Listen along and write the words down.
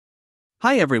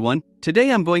Hi everyone,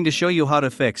 today I'm going to show you how to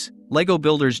fix LEGO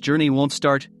Builders Journey won't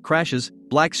start, crashes,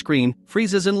 black screen,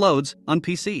 freezes and loads on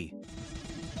PC.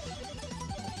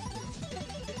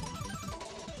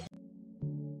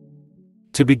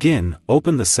 To begin,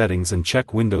 open the settings and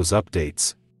check Windows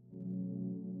Updates.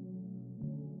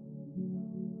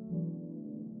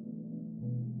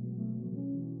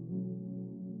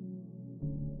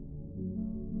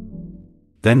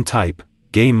 Then type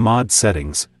Game Mod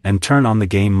Settings and turn on the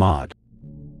game mod.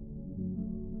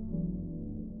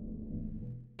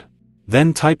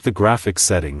 Then type the graphics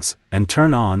settings and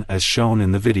turn on as shown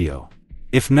in the video.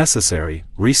 If necessary,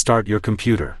 restart your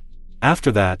computer.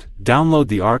 After that, download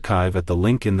the archive at the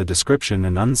link in the description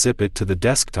and unzip it to the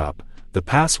desktop. The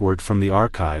password from the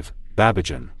archive,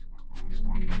 Babajan.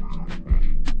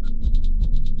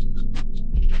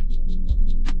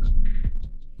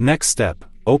 Next step,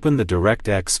 open the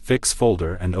DirectX Fix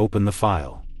folder and open the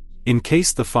file. In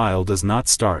case the file does not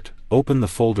start, open the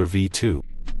folder V2.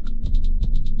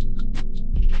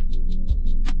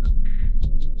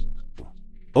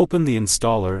 Open the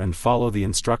installer and follow the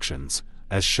instructions,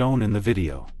 as shown in the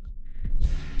video.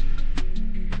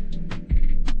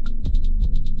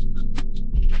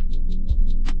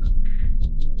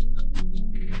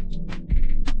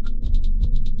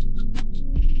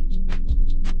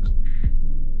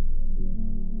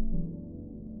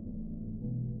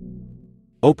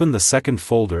 Open the second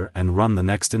folder and run the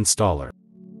next installer.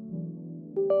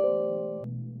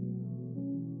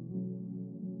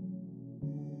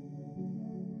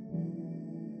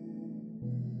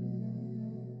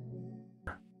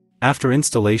 After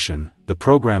installation, the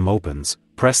program opens.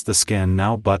 Press the Scan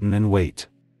Now button and wait.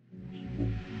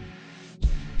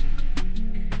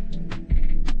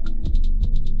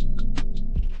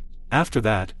 After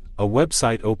that, a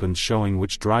website opens showing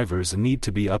which drivers need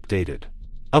to be updated.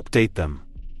 Update them.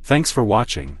 Thanks for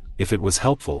watching. If it was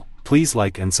helpful, please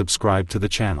like and subscribe to the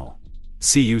channel.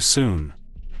 See you soon.